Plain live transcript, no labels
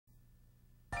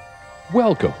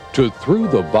Welcome to Through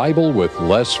the Bible with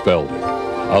Les Feldick,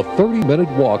 a 30-minute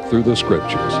walk through the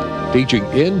Scriptures, teaching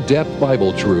in-depth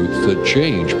Bible truths that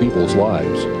change people's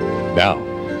lives. Now,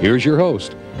 here's your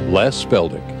host, Les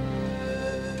Feldick.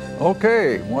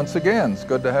 Okay, once again, it's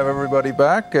good to have everybody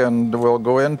back, and we'll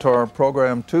go into our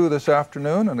program 2 this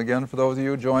afternoon. And again, for those of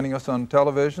you joining us on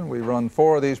television, we run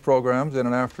 4 of these programs in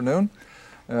an afternoon,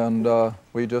 and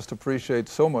we just appreciate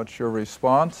so much your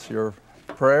response, your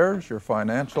prayers, your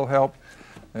financial help,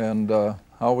 and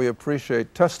how we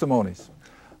appreciate testimonies,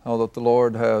 how that the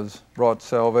Lord has brought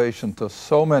salvation to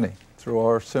so many through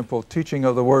our simple teaching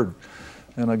of the Word,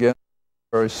 and again,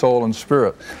 very soul and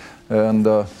spirit. And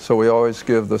so we always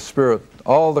give the Spirit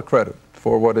all the credit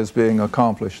for what is being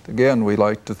accomplished. Again, we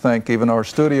like to thank even our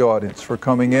studio audience for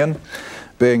coming in,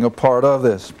 being a part of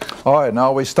this. All right,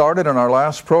 now we started in our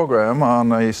last program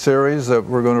on a series that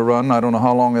we're going to run, I don't know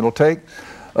how long it'll take,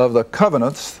 of the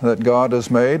covenants that God has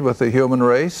made with the human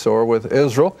race or with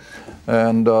Israel.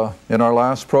 And in our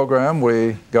last program,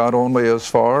 we got only as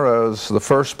far as the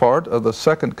first part of the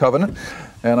second covenant.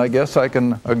 And I guess I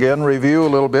can again review a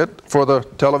little bit for the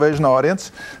television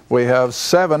audience. We have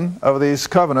 7 of these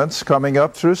covenants coming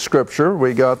up through Scripture.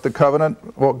 We got the covenant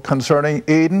concerning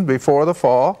Eden before the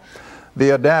fall,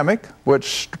 the Adamic,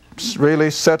 which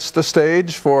really sets the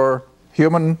stage for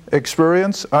human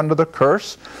experience under the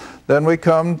curse. Then we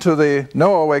come to the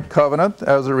Noahic covenant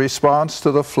as a response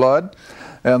to the flood.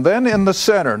 And then in the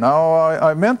center, now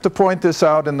I meant to point this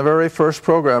out in the very first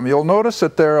program, you'll notice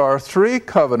that there are 3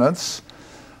 covenants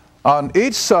on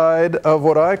each side of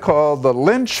what I call the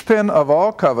linchpin of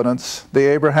all covenants, the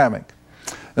Abrahamic.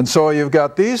 And so you've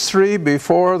got these 3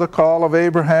 before the call of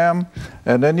Abraham,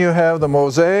 and then you have the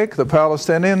Mosaic, the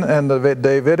Palestinian, and the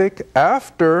Davidic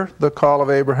after the call of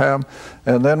Abraham,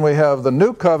 and then we have the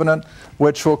new covenant,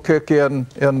 which will kick in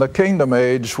the kingdom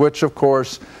age, which of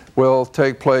course will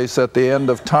take place at the end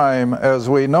of time as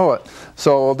we know it.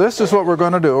 So this is what we're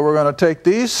going to do. We're going to take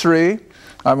these 3.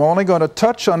 I'm only going to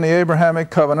touch on the Abrahamic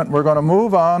covenant. We're going to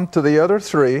move on to the other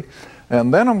 3.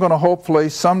 And then I'm going to hopefully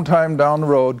sometime down the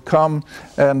road come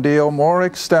and deal more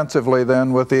extensively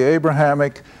then with the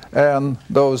Abrahamic and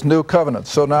those new covenants.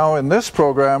 So now in this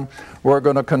program, we're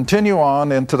going to continue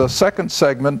on into the second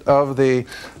segment of the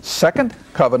second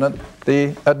covenant,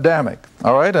 the Adamic.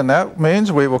 All right, and that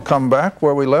means we will come back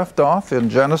where we left off in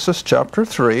Genesis chapter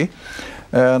 3,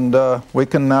 and we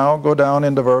can now go down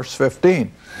into verse 15.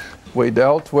 We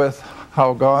dealt with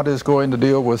how God is going to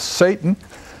deal with Satan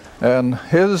and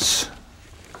his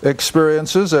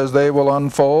experiences as they will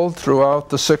unfold throughout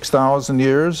the 6,000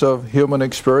 years of human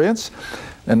experience.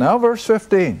 And now verse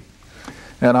 15.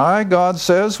 And I, God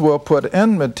says, will put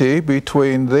enmity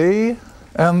between thee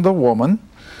and the woman,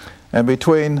 and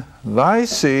between thy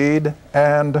seed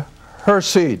and her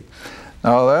seed.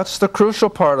 Now that's the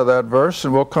crucial part of that verse,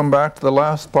 and we'll come back to the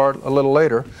last part a little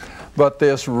later. But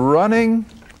this running,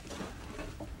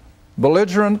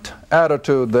 belligerent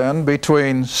attitude then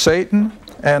between Satan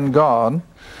and God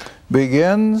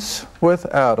begins with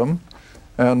Adam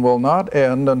and will not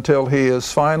end until he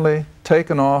is finally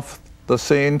taken off the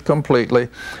scene completely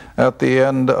at the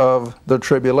end of the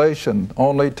tribulation,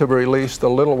 only to be released a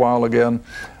little while again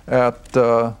at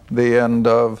the end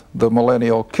of the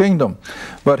Millennial Kingdom.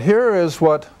 But here is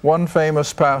what one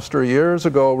famous pastor years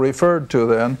ago referred to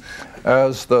then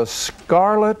as the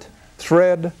scarlet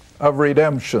thread of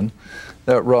redemption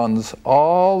that runs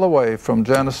all the way from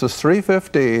Genesis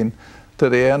 3:15 to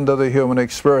the end of the human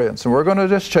experience. And we're going to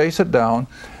just chase it down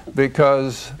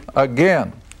because,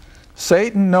 again,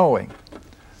 Satan, knowing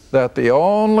that the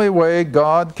only way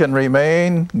God can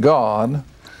remain God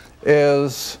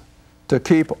is to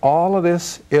keep all of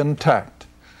this intact.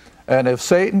 And if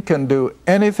Satan can do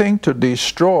anything to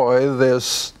destroy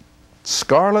this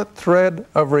scarlet thread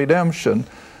of redemption,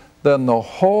 then the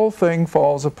whole thing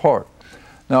falls apart.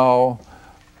 Now,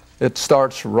 it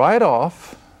starts right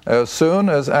off as soon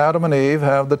as Adam and Eve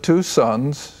have the 2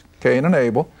 sons, Cain and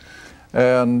Abel,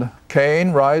 and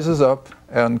Cain rises up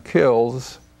and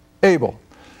kills Abel.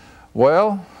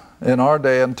 Well, in our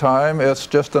day and time, it's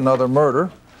just another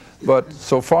murder, but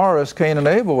so far as Cain and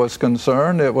Abel was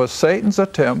concerned, it was Satan's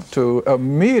attempt to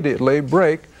immediately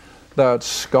break that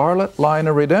scarlet line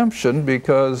of redemption,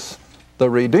 because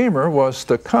the Redeemer was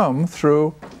to come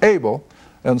through Abel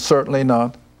and certainly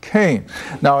not Cain.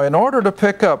 Now, in order to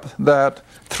pick up that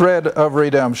thread of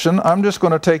redemption, I'm just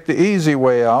going to take the easy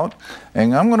way out,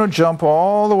 and I'm going to jump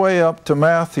all the way up to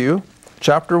Matthew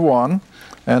chapter 1,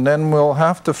 and then we'll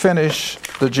have to finish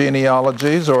the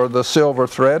genealogies, or the silver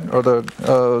thread, or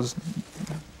the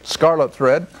scarlet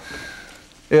thread,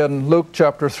 in Luke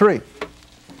chapter 3.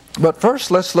 But first,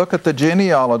 let's look at the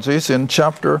genealogies in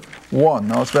chapter 1.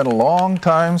 Now, it's been a long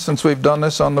time since we've done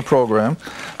this on the program,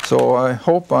 so I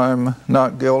hope I'm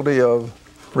not guilty of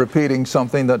repeating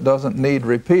something that doesn't need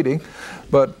repeating.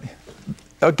 But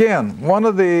again, one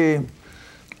of the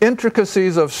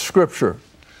intricacies of Scripture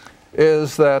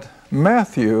is that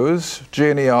Matthew's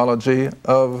genealogy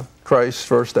of Christ's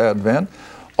first advent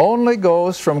only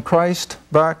goes from Christ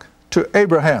back to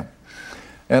Abraham.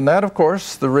 And that, of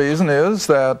course, the reason is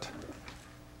that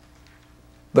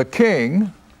the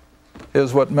king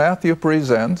is what Matthew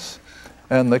presents,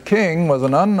 and the king was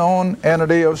an unknown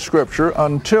entity of Scripture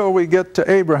until we get to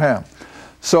Abraham.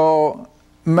 So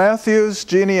Matthew's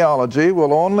genealogy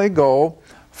will only go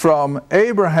from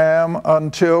Abraham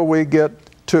until we get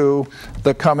to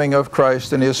the coming of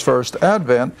Christ in his first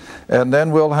advent, and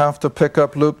then we'll have to pick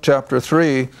up Luke chapter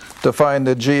 3 to find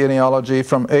the genealogy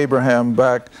from Abraham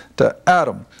back to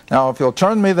Adam. Now, if you'll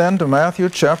turn me then to Matthew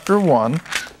chapter 1,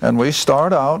 and we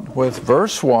start out with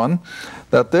verse 1,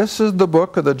 that this is the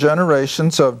book of the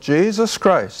generations of Jesus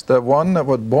Christ, the one that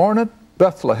was born at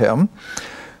Bethlehem,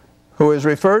 who is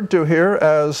referred to here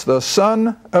as the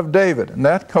son of David. And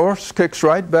that, of course, kicks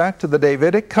right back to the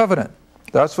Davidic covenant.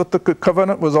 That's what the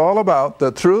covenant was all about,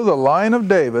 that through the line of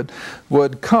David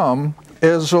would come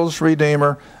Israel's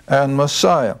Redeemer and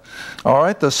Messiah. All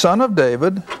right, the son of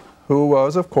David, who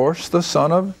was, of course, the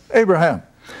son of Abraham.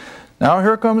 Now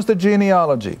here comes the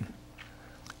genealogy.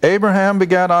 Abraham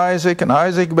begat Isaac, and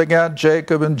Isaac begat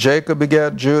Jacob, and Jacob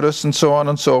begat Judas, and so on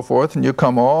and so forth. And you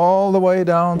come all the way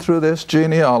down through this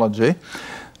genealogy,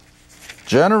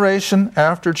 generation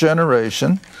after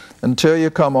generation, until you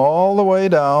come all the way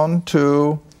down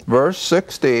to verse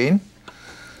 16.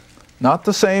 Not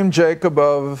the same Jacob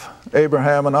of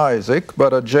Abraham and Isaac,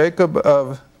 but a Jacob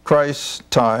of Christ's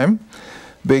time,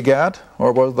 begat,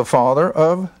 or was the father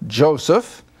of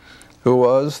Joseph, who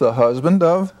was the husband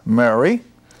of Mary.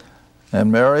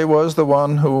 And Mary was the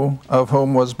one of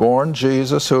whom was born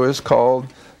Jesus, who is called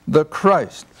the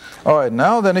Christ. All right,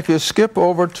 now then if you skip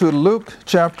over to Luke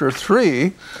chapter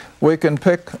 3, we can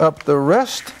pick up the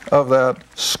rest of that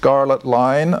scarlet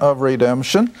line of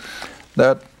redemption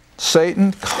that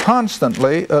Satan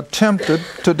constantly attempted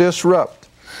to disrupt,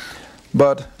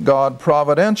 but God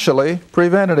providentially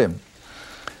prevented him.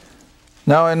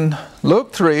 Now in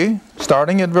Luke 3,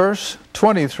 starting at verse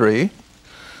 23,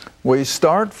 we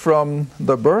start from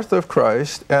the birth of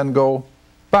Christ and go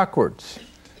backwards.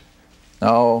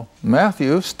 Now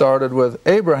Matthew started with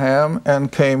Abraham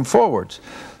and came forwards.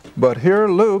 But here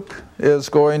Luke is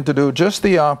going to do just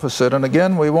the opposite, and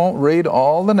again we won't read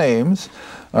all the names.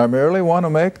 I merely want to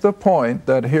make the point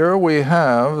that here we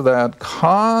have that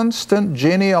constant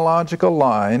genealogical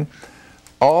line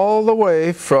all the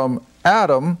way from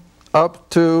Adam up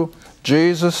to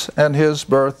Jesus and his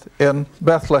birth in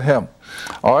Bethlehem.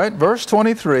 All right, verse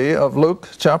 23 of Luke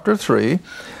chapter 3.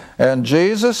 And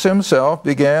Jesus himself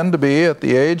began to be at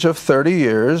the age of 30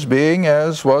 years, being,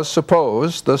 as was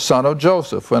supposed, the son of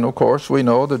Joseph. And of course we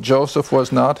know that Joseph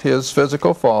was not his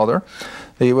physical father.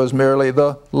 He was merely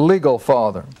the legal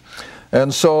father.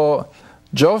 And so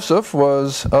Joseph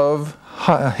was of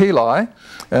Heli,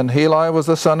 and Heli was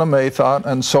the son of Matthat,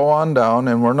 and so on down.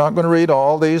 And we're not going to read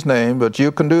all these names, but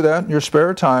you can do that in your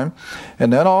spare time.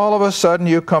 And then all of a sudden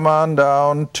you come on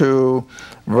down to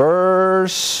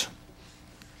verse...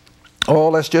 Oh,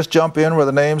 let's just jump in where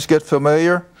the names get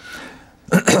familiar.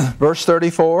 Verse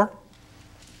 34.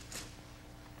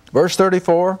 Verse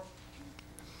 34.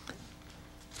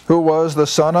 Who was the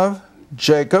son of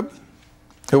Jacob,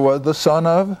 who was the son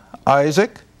of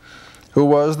Isaac, who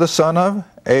was the son of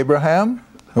Abraham,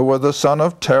 who was the son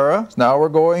of Terah. Now we're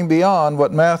going beyond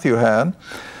what Matthew had.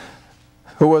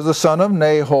 Who was the son of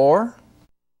Nahor,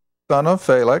 son of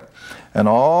Feldick, and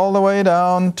all the way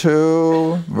down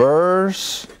to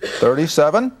verse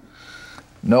 37.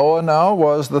 Noah now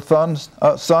was the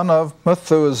son of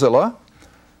Methuselah.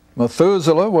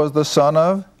 Methuselah was the son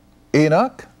of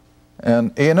Enoch,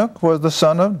 and Enoch was the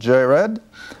son of Jared,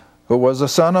 who was the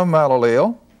son of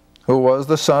Malaleel, who was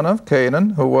the son of Canaan,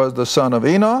 who was the son of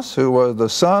Enos, who was the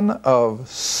son of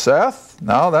Seth.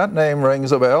 Now that name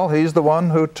rings a bell. He's the one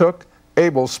who took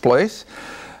Abel's place.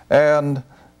 And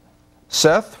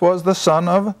Seth was the son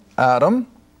of Adam,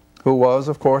 who was,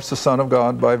 of course, the Son of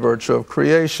God by virtue of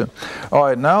creation. All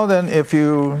right, now then, if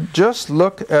you just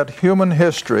look at human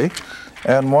history,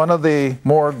 and one of the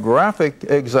more graphic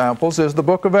examples is the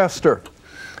book of Esther.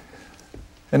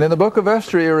 And in the book of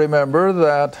Esther, you remember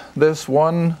that this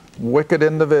one wicked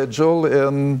individual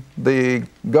in the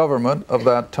government of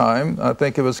that time, I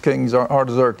think it was King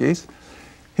Artaxerxes,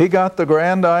 he got the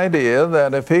grand idea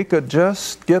that if he could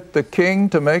just get the king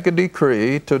to make a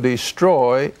decree to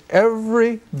destroy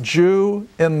every Jew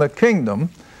in the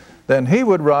kingdom, then he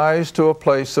would rise to a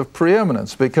place of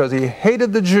preeminence because he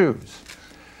hated the Jews.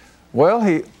 Well,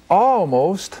 he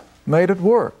almost made it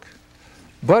work.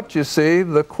 But you see,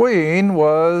 the queen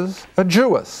was a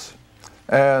Jewess,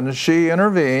 and she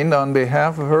intervened on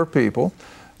behalf of her people.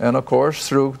 And of course,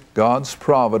 through God's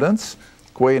providence,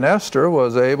 Queen Esther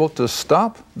was able to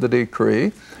stop the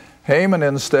decree. Haman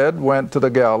instead went to the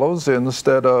gallows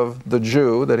instead of the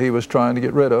Jew that he was trying to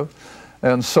get rid of.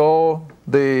 And so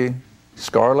the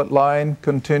scarlet line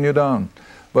continued on.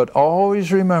 But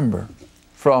always remember,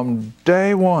 from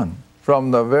day one, from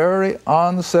the very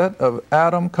onset of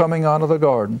Adam coming out of the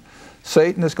garden,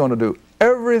 Satan is going to do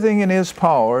everything in his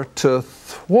power to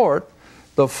thwart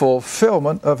the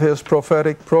fulfillment of his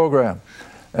prophetic program.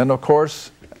 And of course,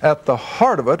 at the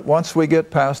heart of it, once we get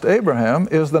past Abraham,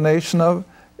 is the nation of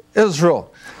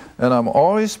Israel. And I'm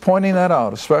always pointing that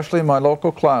out, especially in my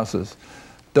local classes.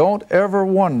 Don't ever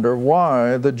wonder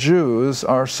why the Jews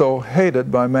are so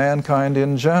hated by mankind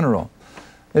in general.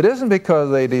 It isn't because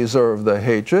they deserve the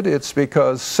hatred, it's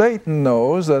because Satan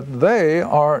knows that they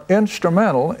are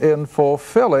instrumental in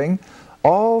fulfilling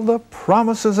all the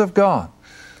promises of God.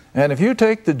 And if you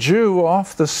take the Jew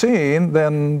off the scene,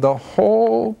 then the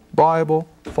whole Bible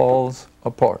falls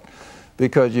apart.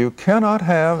 Because you cannot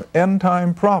have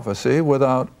end-time prophecy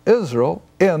without Israel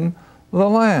in the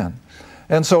land.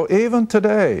 And so even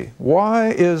today,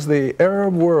 why is the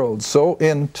Arab world so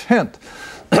intent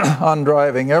on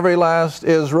driving every last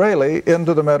Israeli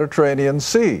into the Mediterranean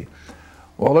Sea?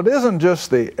 Well, it isn't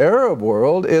just the Arab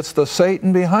world, it's the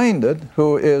Satan behind it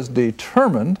who is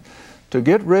determined to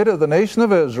get rid of the nation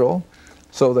of Israel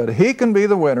so that he can be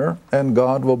the winner and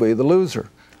God will be the loser.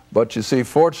 But you see,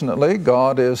 fortunately,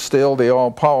 God is still the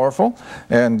all-powerful,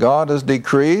 and God has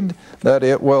decreed that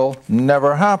it will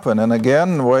never happen. And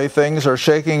again, the way things are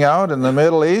shaking out in the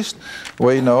Middle East,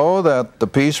 we know that the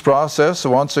peace process,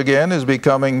 once again, is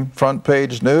becoming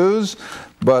front-page news.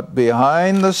 But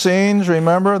behind the scenes,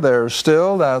 remember, there's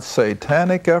still that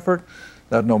satanic effort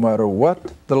that no matter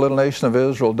what the little nation of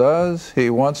Israel does, he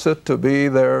wants it to be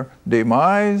their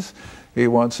demise. He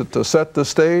wants it to set the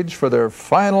stage for their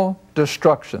final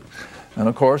destruction. And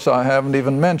of course, I haven't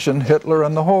even mentioned Hitler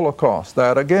and the Holocaust.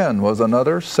 That again was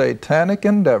another satanic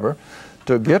endeavor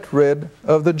to get rid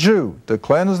of the Jew, to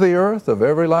cleanse the earth of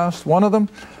every last one of them.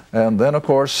 And then, of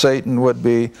course, Satan would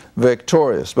be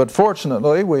victorious. But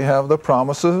fortunately, we have the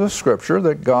promises of Scripture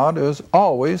that God is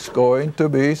always going to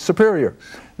be superior.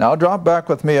 Now, drop back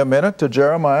with me a minute to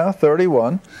Jeremiah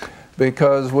 31.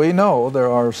 Because we know there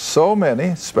are so many,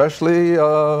 especially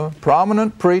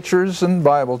prominent preachers and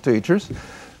Bible teachers,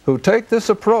 who take this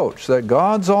approach that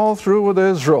God's all through with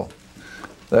Israel.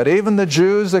 That even the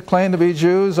Jews that claim to be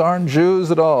Jews aren't Jews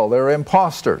at all. They're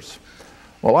imposters.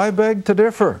 Well, I beg to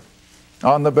differ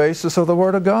on the basis of the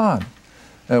Word of God.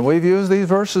 And we've used these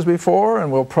verses before,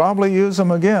 and we'll probably use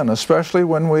them again, especially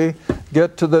when we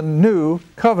get to the New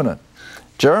Covenant.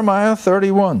 Jeremiah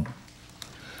 31.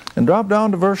 And drop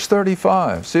down to verse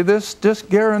 35. See, this just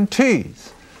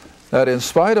guarantees that in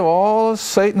spite of all of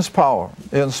Satan's power,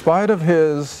 in spite of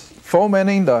his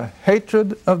fomenting the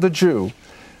hatred of the Jew,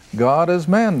 God has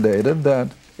mandated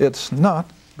that it's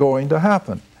not going to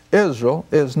happen. Israel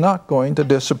is not going to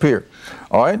disappear.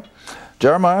 All right?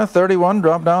 Jeremiah 31,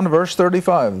 drop down to verse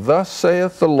 35. Thus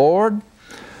saith the Lord,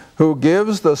 who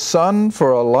gives the sun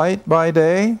for a light by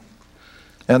day,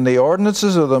 and the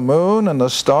ordinances of the moon and the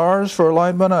stars for a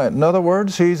light by night. In other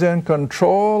words, he's in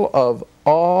control of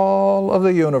all of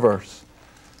the universe.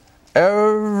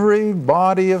 Every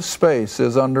body of space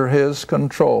is under his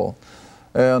control.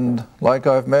 And like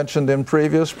I've mentioned in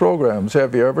previous programs,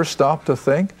 have you ever stopped to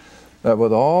think that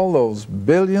with all those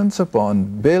billions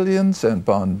upon billions and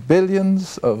upon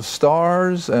billions of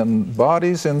stars and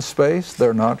bodies in space,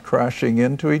 they're not crashing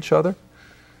into each other?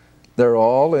 They're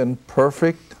all in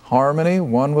perfect harmony,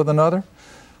 one with another.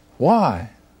 Why?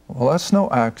 Well, that's no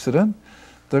accident.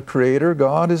 The Creator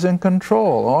God is in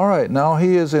control. All right, now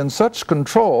He is in such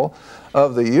control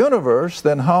of the universe,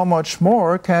 then how much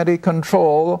more can He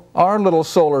control our little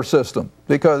solar system?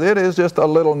 Because it is just a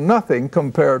little nothing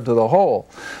compared to the whole.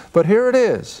 But here it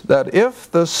is, that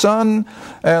if the sun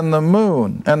and the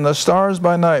moon and the stars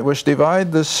by night which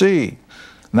divide the sea,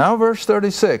 now verse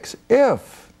 36,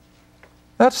 if,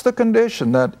 that's the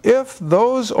condition, that if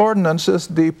those ordinances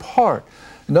depart,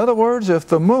 in other words, if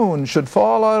the moon should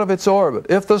fall out of its orbit,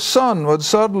 if the sun would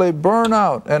suddenly burn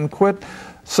out and quit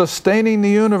sustaining the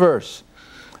universe,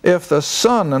 if the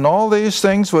sun and all these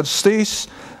things would cease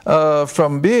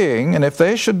from being, and if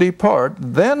they should depart,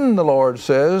 then the Lord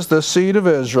says, the seed of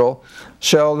Israel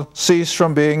shall cease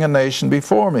from being a nation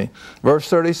before me. Verse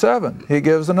 37, he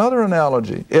gives another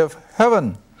analogy. If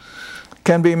heaven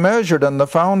can be measured and the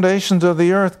foundations of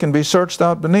the earth can be searched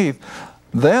out beneath,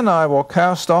 then I will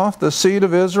cast off the seed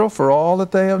of Israel for all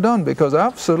that they have done. Because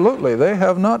absolutely, they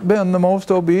have not been the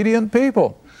most obedient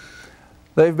people.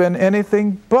 They've been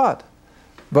anything but.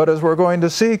 But as we're going to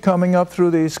see coming up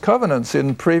through these covenants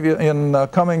in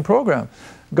coming program,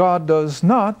 God does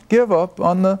not give up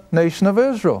on the nation of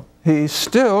Israel. He's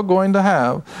still going to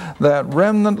have that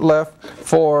remnant left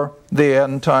for the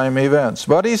end time events.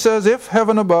 But he says, if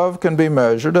heaven above can be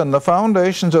measured and the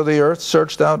foundations of the earth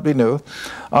searched out beneath,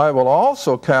 I will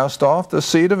also cast off the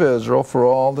seed of Israel for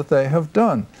all that they have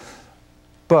done.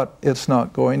 But it's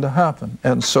not going to happen.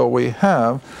 And so we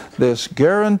have this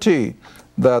guarantee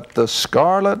that the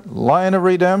scarlet line of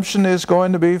redemption is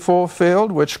going to be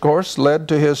fulfilled, which of course led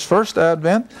to his first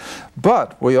advent.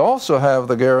 But we also have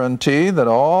the guarantee that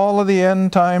all of the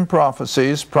end time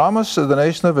prophecies promised to the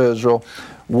nation of Israel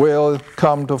will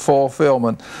come to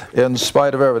fulfillment in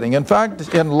spite of everything. In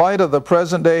fact, in light of the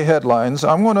present day headlines,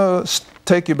 I'm going to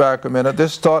take you back a minute.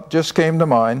 This thought just came to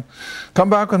mind. Come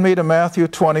back with me to Matthew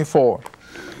 24.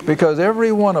 Because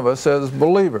every one of us as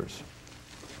believers,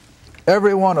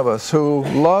 every one of us who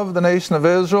love the nation of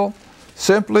Israel,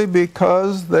 simply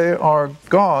because they are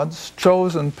God's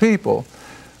chosen people,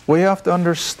 we have to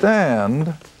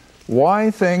understand why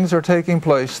things are taking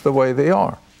place the way they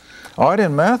are. All right,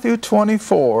 in Matthew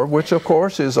 24, which of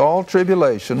course is all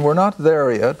tribulation, we're not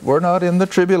there yet, we're not in the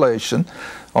tribulation,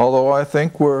 although I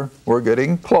think we're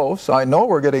getting close. I know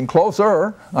we're getting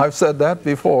closer. I've said that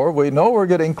before. We know we're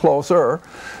getting closer.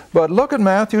 But look at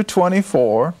Matthew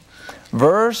 24,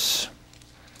 verse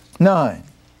 9.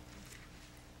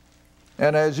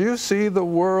 And as you see the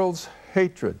world's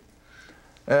hatred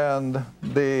and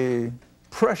the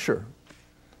pressure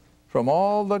from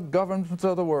all the governments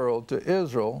of the world to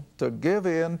Israel to give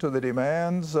in to the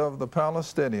demands of the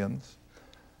Palestinians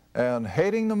and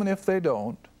hating them if they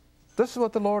don't, this is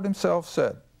what the Lord himself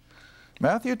said.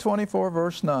 Matthew 24,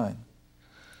 verse 9.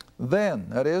 Then,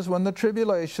 that is when the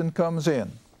tribulation comes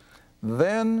in,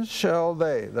 then shall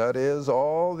they, that is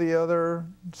all the other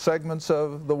segments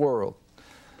of the world,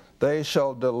 they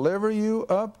shall deliver you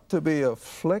up to be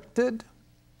afflicted,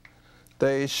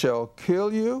 they shall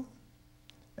kill you,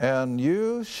 and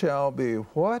you shall be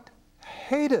what?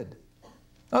 Hated.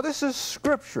 Now this is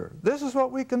Scripture. This is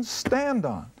what we can stand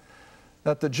on.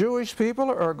 That the Jewish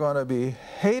people are going to be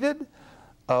hated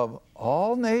of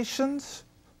all nations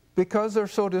because they're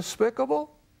so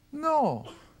despicable? No.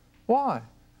 Why?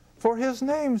 For his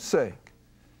name's sake.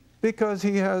 Because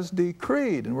he has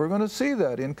decreed, and we're going to see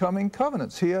that in coming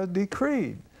covenants, he has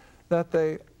decreed that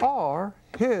they are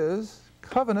his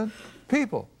covenant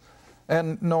people.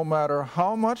 And no matter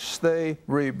how much they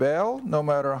rebel, no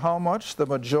matter how much the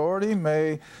majority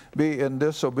may be in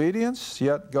disobedience,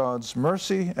 yet God's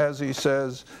mercy, as he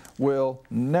says, will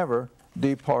never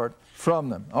depart from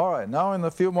them. All right, now in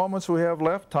the few moments we have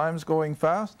left, time's going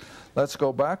fast. Let's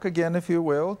go back again, if you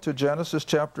will, to Genesis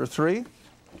chapter 3,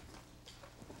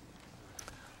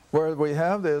 where we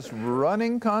have this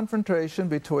running confrontation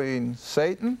between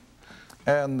Satan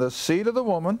and the seed of the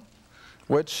woman,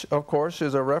 which of course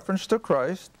is a reference to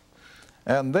Christ,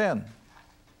 and then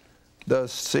the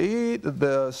seed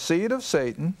of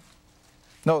Satan,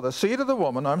 no, the seed of the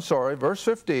woman, I'm sorry, verse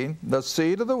 15, the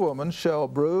seed of the woman shall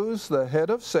bruise the head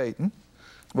of Satan,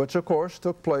 which of course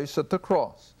took place at the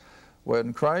cross.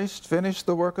 When Christ finished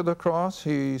the work of the cross,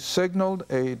 he signaled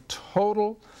a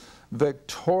total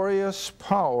victorious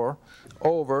power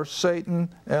over Satan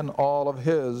and all of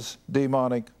his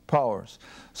demonic powers.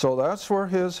 So that's where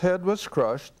his head was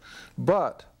crushed,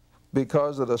 but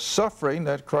because of the suffering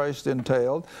that Christ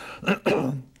entailed,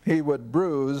 he would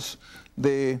bruise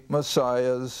the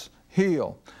Messiah's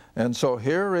heel. And so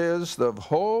here is the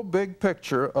whole big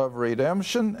picture of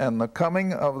redemption and the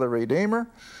coming of the Redeemer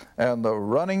and the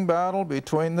running battle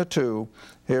between the two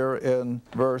here in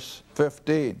verse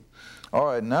 15. All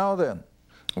right, now then,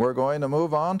 we're going to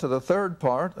move on to the third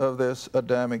part of this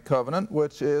Adamic covenant,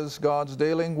 which is God's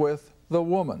dealing with the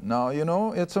woman. Now, you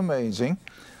know, it's amazing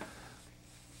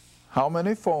how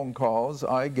many phone calls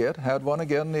I get, had one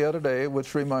again the other day,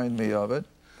 which reminded me of it,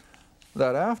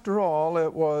 that after all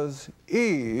it was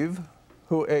Eve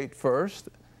who ate first,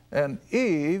 and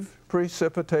Eve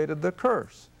precipitated the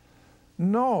curse.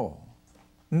 No,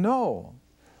 no.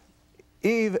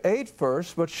 Eve ate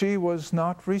first, but she was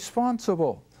not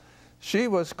responsible. She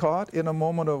was caught in a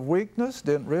moment of weakness,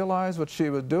 didn't realize what she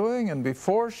was doing, and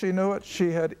before she knew it,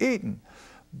 she had eaten.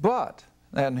 But,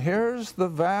 and here's the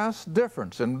vast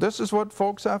difference, and this is what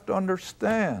folks have to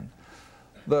understand.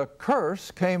 The curse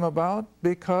came about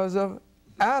because of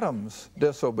Adam's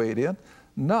disobedience,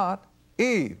 not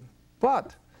Eve.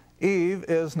 But Eve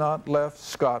is not left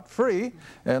scot-free,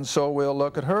 and so we'll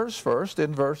look at hers first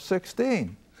in verse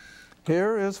 16.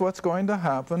 Here is what's going to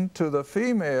happen to the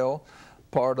female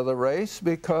part of the race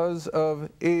because of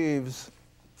Eve's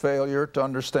failure to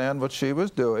understand what she was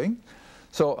doing.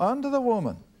 So unto the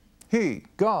woman, he,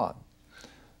 God,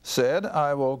 said,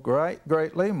 I will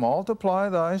greatly multiply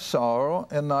thy sorrow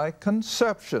and thy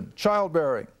conception,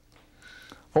 childbearing.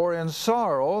 For in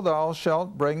sorrow thou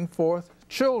shalt bring forth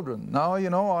children. Now, you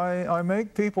know, I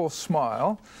make people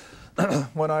smile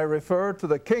when I refer to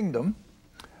the kingdom,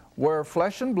 where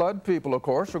flesh and blood people, of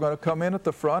course, are going to come in at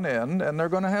the front end, and they're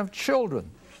going to have children.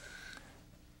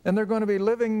 And they're going to be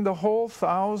living the whole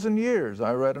 1,000 years.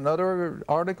 I read another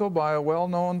article by a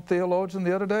well-known theologian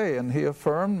the other day, and he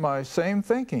affirmed my same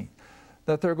thinking,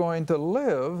 that they're going to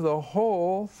live the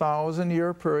whole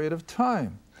 1,000-year period of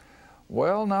time.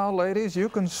 Well, now, ladies, you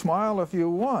can smile if you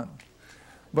want.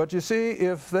 But you see,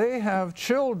 if they have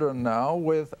children now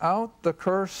without the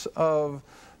curse of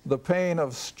the pain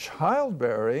of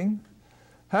childbearing,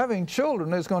 having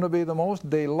children is going to be the most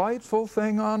delightful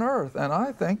thing on earth. And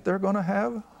I think they're going to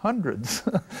have hundreds.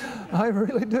 I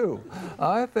really do.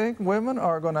 I think women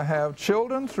are going to have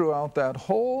children throughout that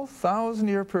whole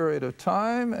 1,000-year period of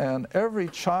time, and every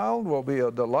child will be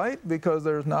a delight because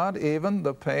there's not even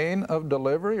the pain of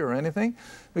delivery or anything,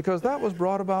 because that was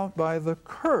brought about by the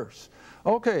curse.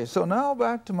 Okay, so now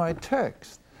back to my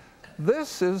text.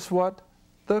 This is what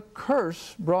the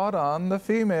curse brought on the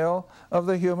female of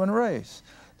the human race.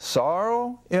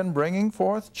 Sorrow in bringing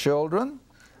forth children,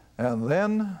 and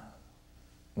then,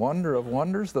 wonder of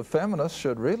wonders, the feminists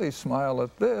should really smile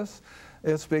at this.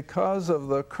 It's because of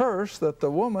the curse that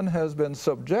the woman has been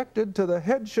subjected to the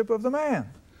headship of the man.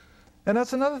 And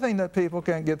that's another thing that people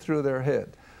can't get through their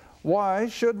head. Why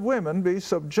should women be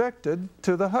subjected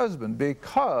to the husband?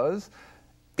 Because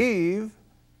Eve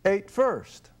ate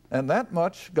first. And that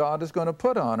much God is going to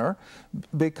put on her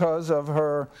because of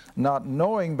her not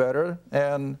knowing better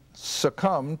and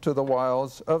succumb to the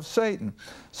wiles of Satan.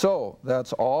 So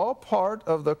that's all part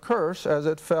of the curse as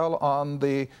it fell on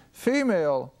the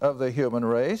female of the human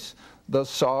race, the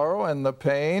sorrow and the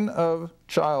pain of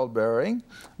childbearing,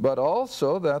 but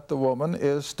also that the woman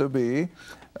is to be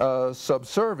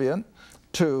subservient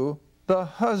to the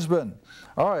husband.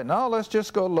 All right, now let's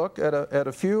just go look at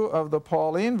a few of the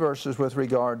Pauline verses with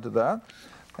regard to that.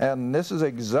 And this is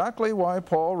exactly why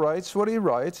Paul writes what he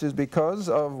writes, is because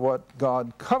of what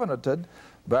God covenanted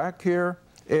back here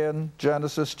in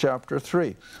Genesis chapter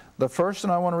 3. The first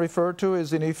one I want to refer to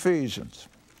is in Ephesians.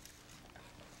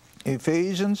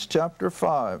 Ephesians chapter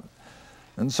 5.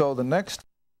 And so the next,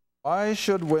 why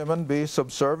should women be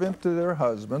subservient to their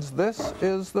husbands? This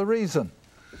is the reason.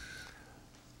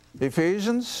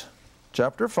 Ephesians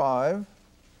chapter 5,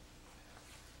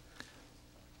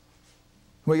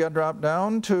 we got dropped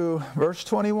down to verse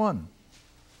 21.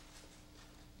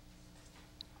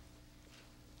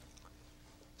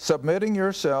 Submitting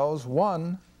yourselves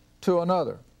one to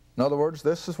another. In other words,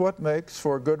 this is what makes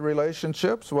for good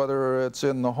relationships, whether it's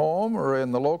in the home or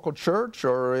in the local church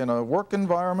or in a work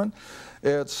environment.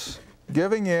 It's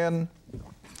giving in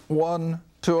one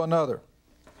to another.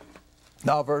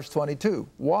 Now verse 22,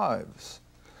 wives,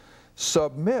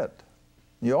 submit.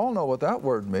 You all know what that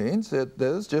word means. It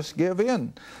is just give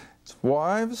in.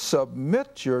 Wives,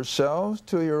 submit yourselves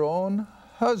to your own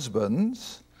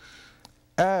husbands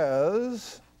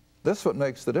as, this is what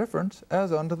makes the difference,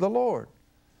 as unto the Lord.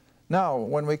 Now,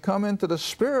 when we come into the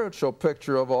spiritual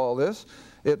picture of all this,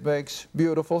 it makes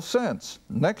beautiful sense.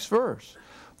 Next verse.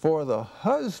 For the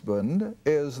husband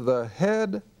is the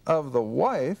head of the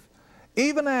wife,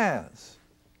 even as.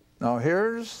 Now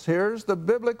here's the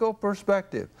biblical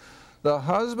perspective. The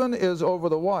husband is over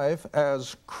the wife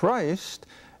as Christ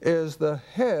is the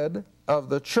head of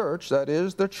the church, that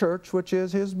is the church which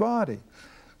is his body.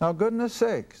 Now goodness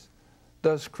sakes,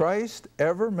 does Christ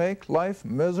ever make life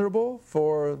miserable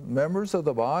for members of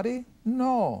the body?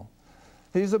 No.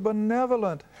 He's a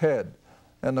benevolent head.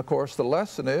 And of course the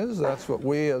lesson is that's what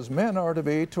we as men are to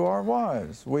be to our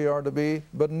wives. We are to be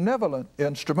benevolent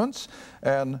instruments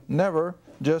and never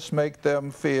just make them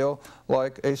feel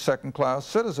like a second-class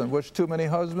citizen, which too many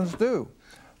husbands do.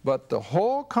 But the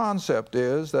whole concept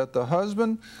is that the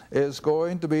husband is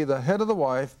going to be the head of the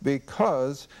wife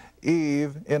because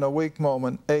Eve, in a weak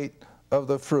moment, ate of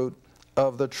the fruit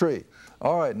of the tree.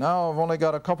 All right, now I've only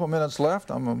got a couple minutes left.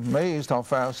 I'm amazed how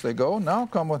fast they go. Now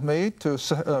come with me to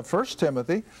 1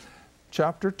 Timothy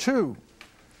chapter 2.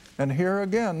 And here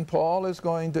again, Paul is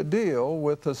going to deal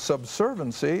with the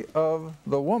subserviency of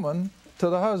the woman to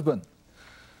the husband.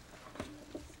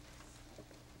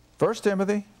 1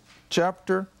 Timothy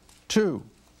chapter 2.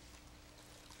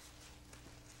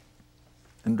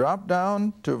 And drop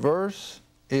down to verse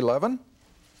 11.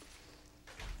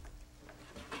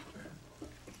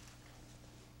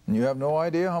 And you have no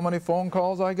idea how many phone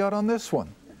calls I got on this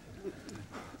one.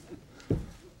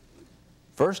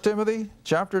 1 Timothy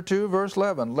chapter 2, verse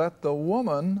 11. Let the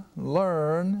woman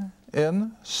learn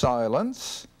in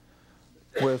silence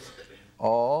with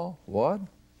all, what?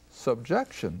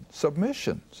 Subjection,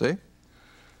 submission, see?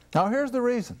 Now here's the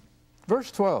reason.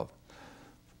 Verse 12.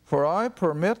 For I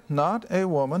permit not a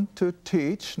woman to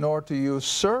teach nor to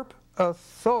usurp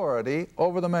authority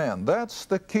over the man. That's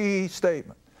the key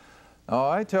statement. Now,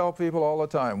 I tell people all the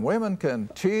time, women can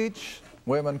teach,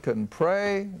 women can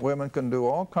pray, women can do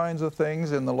all kinds of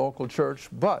things in the local church,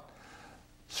 but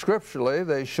scripturally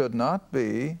they should not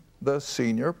be the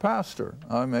senior pastor.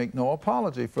 I make no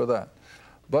apology for that.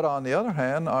 But on the other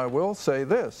hand, I will say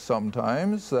this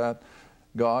sometimes, that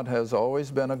God has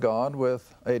always been a God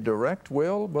with a direct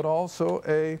will, but also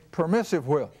a permissive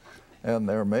will. And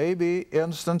there may be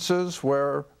instances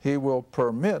where He will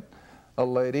permit a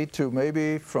lady to,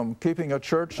 maybe from keeping a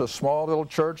church, a small little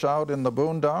church out in the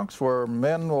boondocks where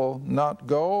men will not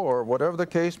go, or whatever the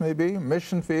case may be,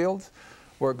 mission fields,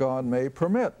 where God may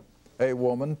permit a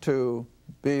woman to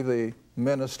be the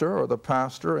minister or the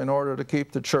pastor in order to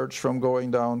keep the church from going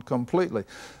down completely.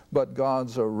 But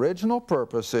God's original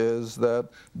purpose is that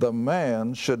the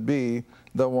man should be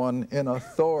the one in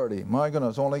authority. My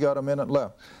goodness, only got a minute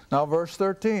left. Now verse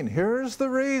 13, here's the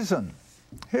reason.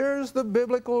 Here's the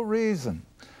biblical reason.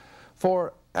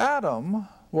 For Adam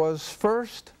was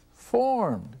first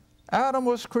formed. Adam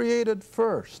was created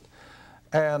first.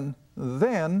 And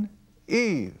then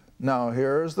Eve. Now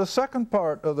here's the second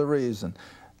part of the reason.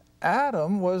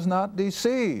 Adam was not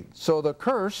deceived. So the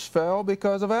curse fell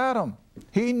because of Adam.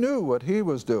 He knew what he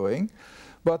was doing.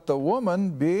 But the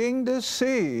woman, being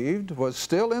deceived, was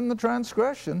still in the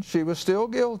transgression. She was still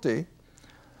guilty.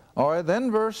 All right, then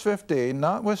verse 15,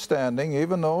 notwithstanding,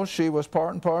 even though she was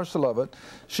part and parcel of it,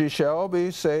 she shall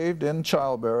be saved in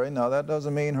childbearing. Now that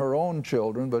doesn't mean her own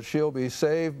children, but she'll be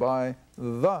saved by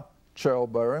the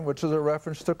childbearing, which is a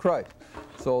reference to Christ.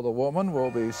 So the woman will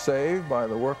be saved by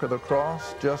the work of the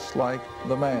cross, just like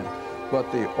the man. But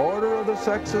the order of the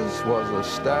sexes was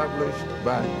established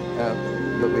back at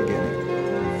the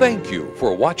beginning. Thank you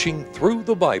for watching Through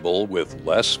the Bible with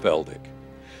Les Feldick.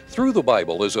 Through the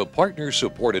Bible is a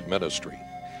partner-supported ministry.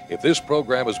 If this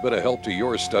program has been a help to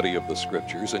your study of the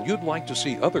Scriptures and you'd like to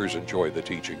see others enjoy the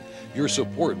teaching, your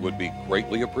support would be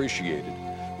greatly appreciated.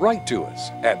 Write to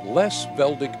us at Les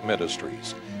Feldick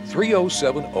Ministries,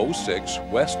 30706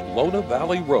 West Lona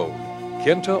Valley Road,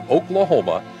 Kinta,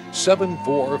 Oklahoma,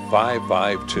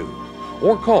 74552.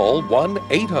 Or call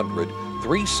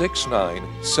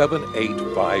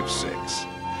 1-800-369-7856.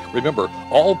 Remember,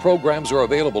 all programs are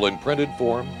available in printed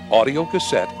form, audio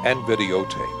cassette, and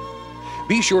videotape.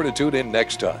 Be sure to tune in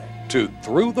next time to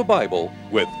Through the Bible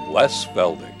with Les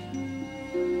Feldick.